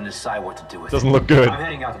first and decide what to do with it. Doesn't look good. I'm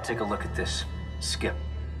heading out to take a look at this skip.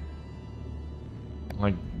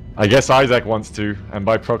 Like, I guess Isaac wants to, and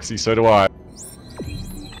by proxy, so do I.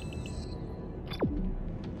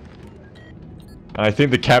 And I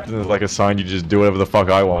think the captain is like assigned you to just do whatever the fuck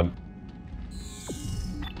I want.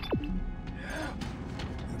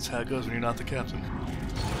 That's how it goes when you're not the captain.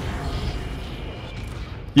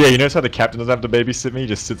 Yeah, you notice how the captain doesn't have to babysit me, he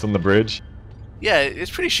just sits on the bridge? Yeah, it's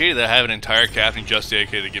pretty shady that I have an entire captain just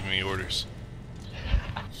Dslyecxi to give me orders.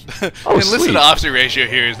 Oh, the enlisted sweet. officer ratio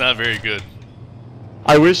here is not very good.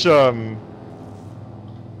 I wish,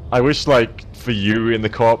 like, for you in the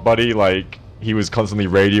co-op, buddy, like, he was constantly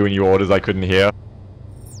radioing you orders I couldn't hear.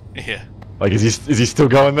 Yeah. Like, is he still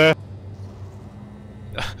going there?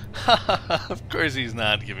 Of course he's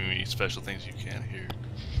not giving me special things you can't hear.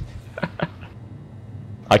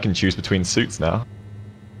 I can choose between suits now.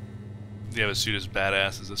 Do you have a suit as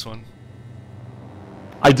badass as this one?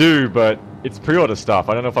 I do, but it's pre-order stuff.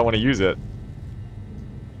 I don't know if I want to use it.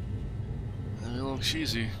 A little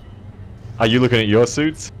cheesy. Are you looking at your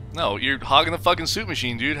suits? No, you're hogging the fucking suit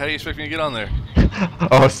machine, dude. How do you expect me to get on there?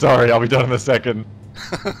 Oh, sorry. I'll be done in a second.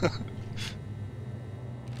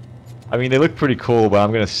 I mean, they look pretty cool, but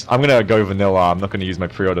I'm gonna go vanilla. I'm not gonna use my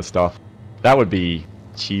pre-order stuff. That would be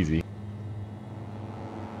cheesy.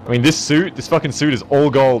 I mean, this fucking suit is all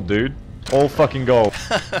gold, dude. All fucking gold.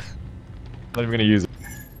 Not even gonna use it.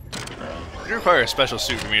 You require a special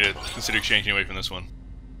suit for me to consider changing away from this one.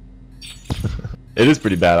 It is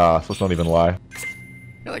pretty badass, let's not even lie.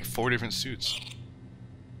 You got like 4 different suits.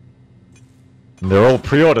 And they're all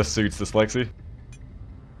pre-order suits, Dslyecxi.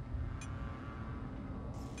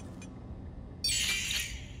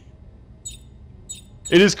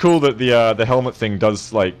 It is cool that the helmet thing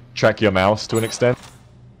does, like, track your mouse to an extent.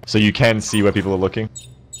 So you can see where people are looking.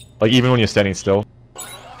 Like, even when you're standing still.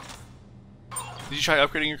 Did you try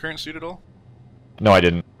upgrading your current suit at all? No, I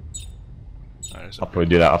didn't. Alright, I'll probably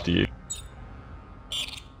do that after you.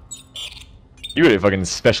 You got a fucking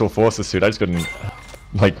special forces suit. I just got an,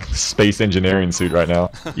 like, space engineering suit right now.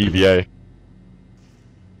 EVA.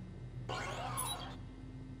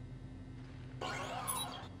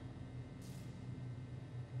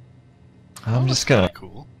 I'm just gonna...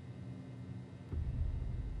 Cool.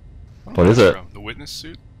 What is it? The witness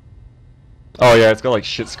suit? Oh yeah, it's got like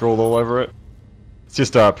shit scrolled all over it. It's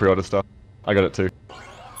just pre-order stuff. I got it too.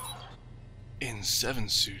 In 7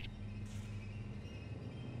 suit.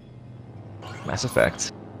 Mass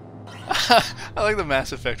Effect. I like the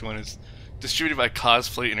Mass Effect one. It's distributed by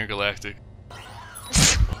Cosplay Intergalactic.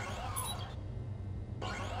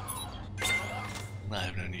 I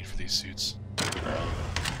have no need for these suits.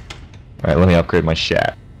 Alright, let me upgrade my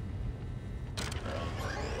shat.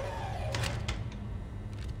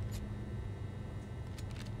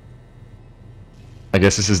 I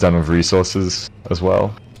guess this is done with resources as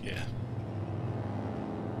well. Yeah.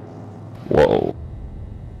 Whoa.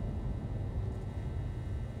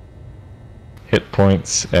 Hit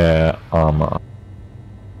points, air, armor.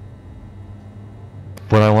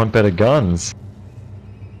 But I want better guns.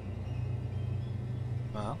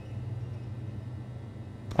 Well.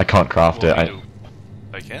 I can't craft it.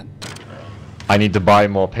 I can? I need to buy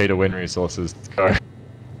more pay-to-win resources. Let's go.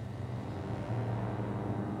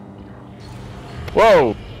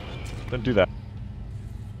 Whoa! Don't do that.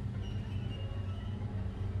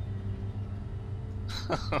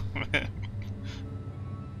 Oh man.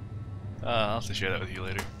 I'll have to share that with you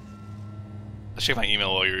later. I'll check my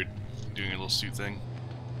email while you're doing your little suit thing.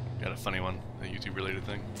 Got a funny one, a YouTube related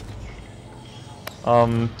thing.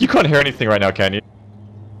 You can't hear anything right now, can you?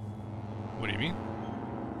 What do you mean?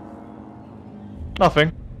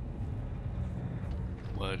 Nothing.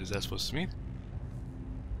 What is that supposed to mean?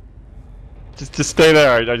 Just stay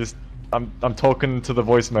there. I'm talking to the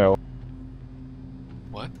voicemail.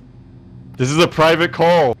 What? This is a private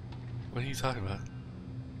call. What are you talking about?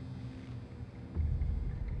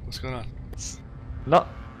 What's going on? No.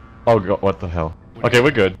 Oh god, what the hell? Okay,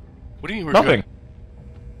 we're good. What do you mean we're Nothing.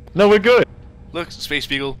 good? No, we're good. Look, Space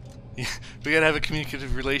Beagle. We gotta have a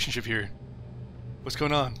communicative relationship here. What's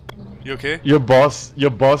going on? You okay? Your boss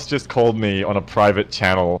just called me on a private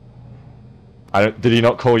channel. Did he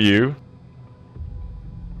not call you?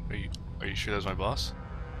 Are you sure that was my boss?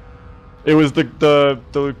 It was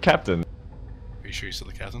the captain. Are you sure you're still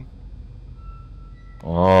the captain?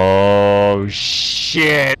 Oh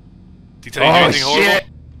shit! Did he tell you anything horrible?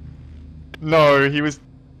 No, he was...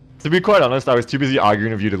 To be quite honest, I was too busy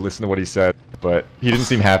arguing with you to listen to what he said, but he didn't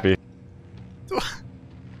seem happy.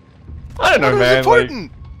 I don't know, man.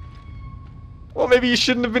 Important? Like, well, maybe you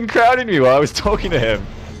shouldn't have been crowding me while I was talking to him.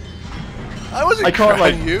 I wasn't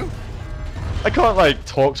crowding you. I can't, like,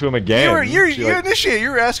 talk to him again. You initiated.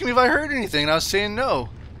 You were asking me if I heard anything, and I was saying no.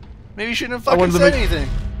 Maybe you shouldn't have fucking said anything.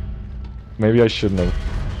 Maybe I shouldn't have.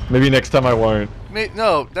 Maybe next time I won't.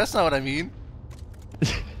 No, that's not what I mean.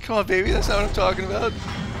 Come on, baby, that's not what I'm talking about.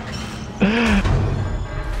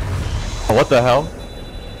 Oh, what the hell?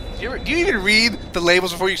 Do you even read the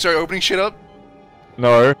labels before you start opening shit up?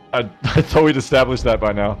 No, I thought we'd established that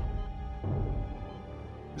by now.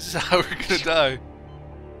 This is how we're gonna die.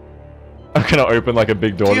 I'm gonna open like a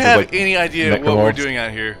big door. Do you have like any idea what we're doing out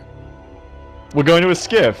here? We're going to a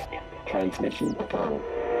skiff. Transmission.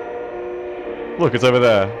 Look, it's over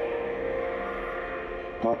there.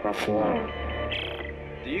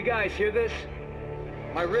 Do you guys hear this?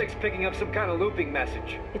 My rig's picking up some kind of looping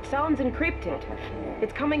message. It sounds encrypted.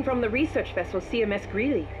 It's coming from the research vessel CMS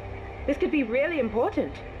Greeley. This could be really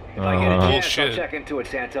important. If I get a chance, Bullshit. I'll check into it,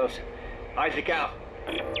 Santos. Isaac out.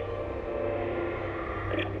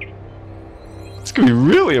 It's gonna be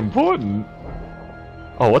really important.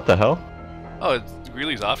 Oh, what the hell? Oh, it's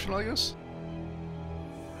Greeley's optional, I guess?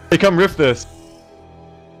 Hey, come riff this.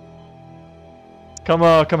 Come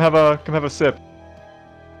have a sip.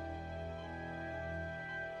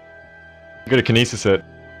 You gotta kinesis it.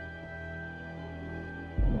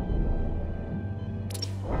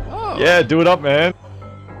 Oh. Yeah, do it up, man.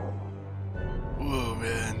 Whoa,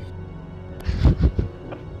 man.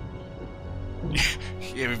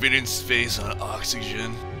 You haven't been in space on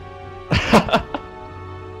oxygen?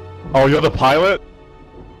 Oh, you're the pilot?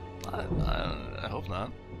 I hope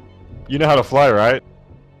not. You know how to fly, right?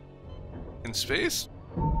 In space?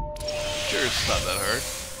 Sure, it's not that hard.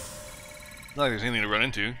 Not like there's anything to run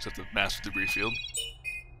into, except the massive debris field.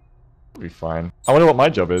 It'll be fine. I wonder what my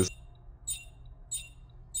job is.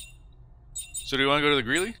 So do you want to go to the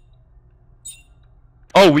Greeley?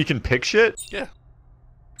 Oh, we can pick shit? Yeah.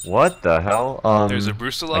 What the hell? There's a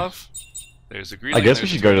Brustilov. There's a Greeley. I guess we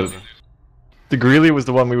should go to... The Greeley was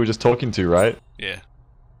the one we were just talking to, right? Yeah.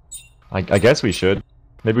 I guess we should.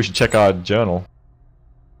 Maybe we should check our journal.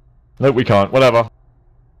 Nope, we can't. Whatever.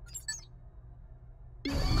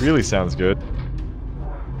 Greeley sounds good.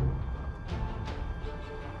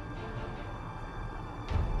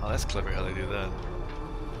 Oh, that's clever how they do that.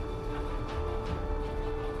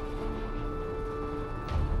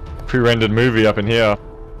 Pre-rendered movie up in here.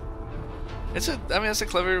 I mean, that's a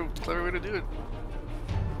clever way to do it.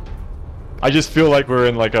 I just feel like we're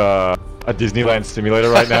in like a Disneyland simulator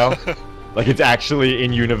right now. Like it's actually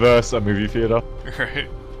in universe, a movie theater. Right.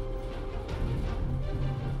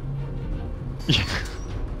 Yeah.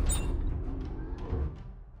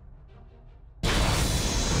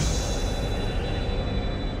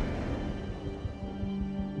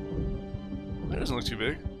 That doesn't look too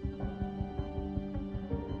big.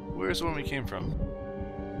 Where's the one we came from?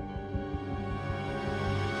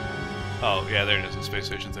 Oh, yeah, there it is, the space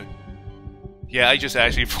station thing. Yeah, I just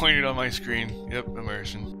actually pointed on my screen. Yep,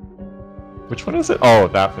 immersion. Which one is it? Oh,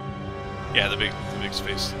 that thing. Yeah, the big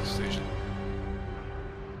space station.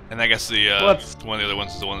 And I guess the one of the other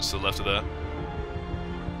ones is the one that's to the left of that.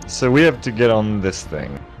 So we have to get on this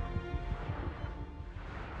thing.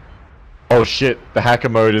 Oh shit, the hacker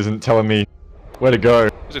mode isn't telling me where to go.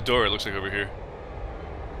 There's a door, it looks like, over here.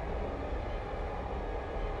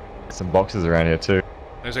 Some boxes around here too.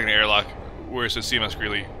 There's like an airlock where it says CMS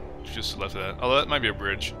Greeley, just to the left of that. Although that might be a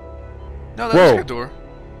bridge. No, that's Whoa. like a door.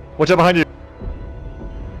 Watch out behind you!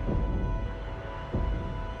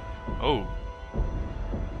 Oh.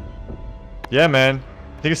 Yeah, man.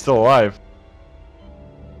 I think it's still alive.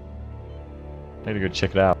 I need to go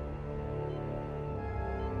check it out.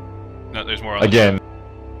 No, there's more on Again,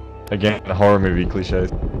 horror movie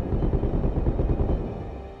cliches.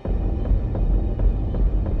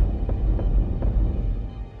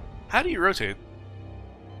 How do you rotate?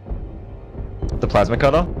 The plasma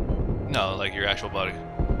cutter? No, like your actual body.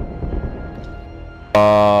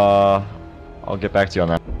 I'll get back to you on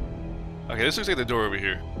that. Okay, this looks like the door over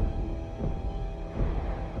here.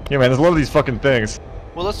 Yeah, man, there's a lot of these fucking things.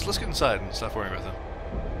 Well, let's get inside and stop worrying about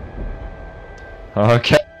them.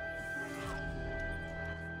 Okay.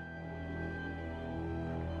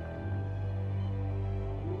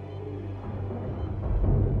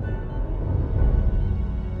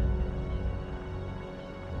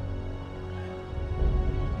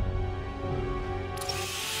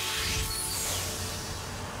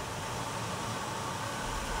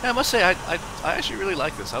 Yeah, I must say, I actually really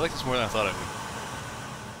like this. I like this more than I thought I would.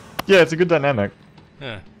 Yeah, it's a good dynamic.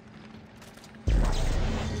 Yeah.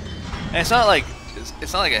 And it's not like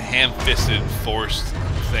a ham-fisted, forced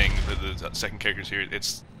thing that the second character's here.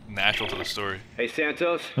 It's natural to the story. Hey,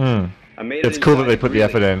 Santos. Hmm. I made it. It's cool that they put the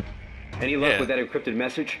effort in. Any luck with that encrypted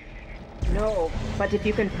message? No, but if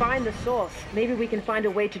you can find the source, maybe we can find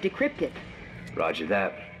a way to decrypt it. Roger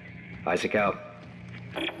that. Isaac out.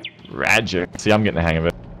 Tragic. See, I'm getting the hang of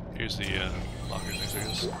it. Here's the lockers next to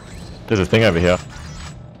us. There's a thing over here.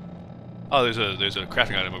 Oh, there's a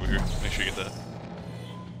crafting item over here. Make sure you get that.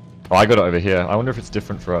 Oh, I got it over here. I wonder if it's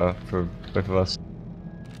different for both of us.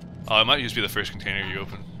 Oh, it might just be the first container you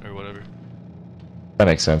open, or whatever. That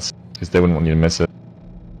makes sense, because they wouldn't want you to miss it.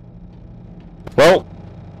 Well...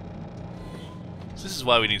 So this is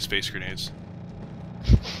why we need space grenades.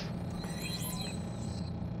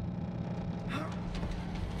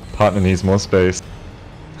 Partner needs more space.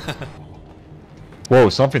 Whoa,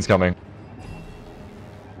 something's coming.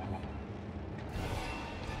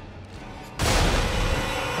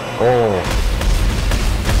 Oh.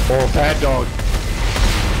 Oh, bad dog.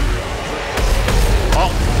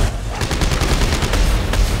 Oh.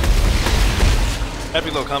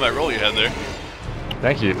 Happy little combat roll you had there.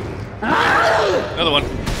 Thank you. Another one.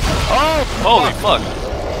 Oh! Holy fuck.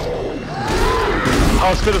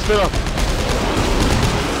 Oh, spitter.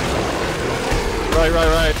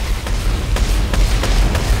 Right.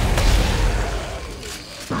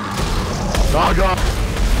 Oh god.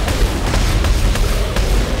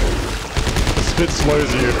 The spit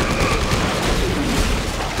slows you.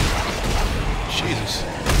 Jesus.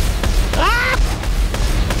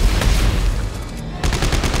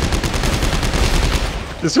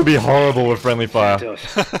 This would be horrible with friendly fire.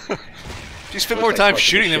 If you spend more time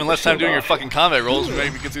shooting them and less time doing your fucking combat rolls, we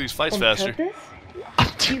maybe get through these fights faster.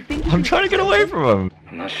 I'm trying to get away from him.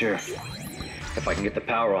 I'm not sure. If I can get the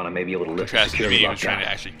power on, I may be able to lift the Contrast to security me lock who's trying to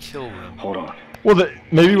down. actually kill them. Hold on. Well,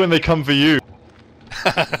 maybe when they come for you.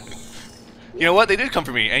 You know what? They did come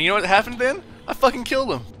for me, and you know what happened then? I fucking killed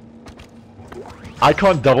them. I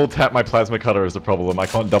can't double tap my plasma cutter is the problem. I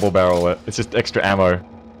can't double barrel it. It's just extra ammo.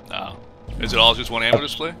 Oh. Is it all just one ammo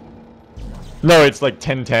display? No, it's like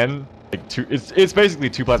 10-10. Like two. It's basically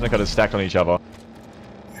two plasma cutters stacked on each other.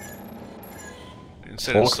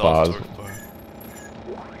 Instead of bars. torque bar.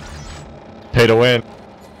 Pay to win.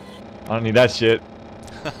 I don't need that shit.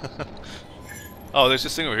 Oh, there's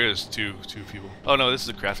this thing over here. There's two people. Oh no, this is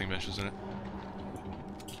a crafting bench, isn't it?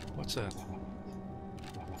 What's that?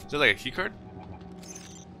 Is that like a key card?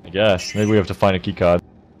 I guess. Maybe we have to find a key card.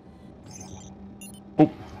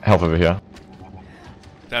 Oh, health over here.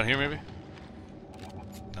 Down here, maybe?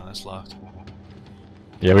 No, that's locked.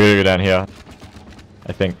 Yeah, we gotta go down here.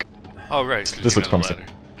 I think. Oh, right. This looks promising.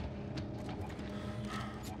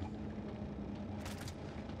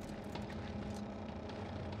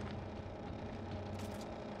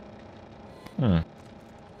 Hmm.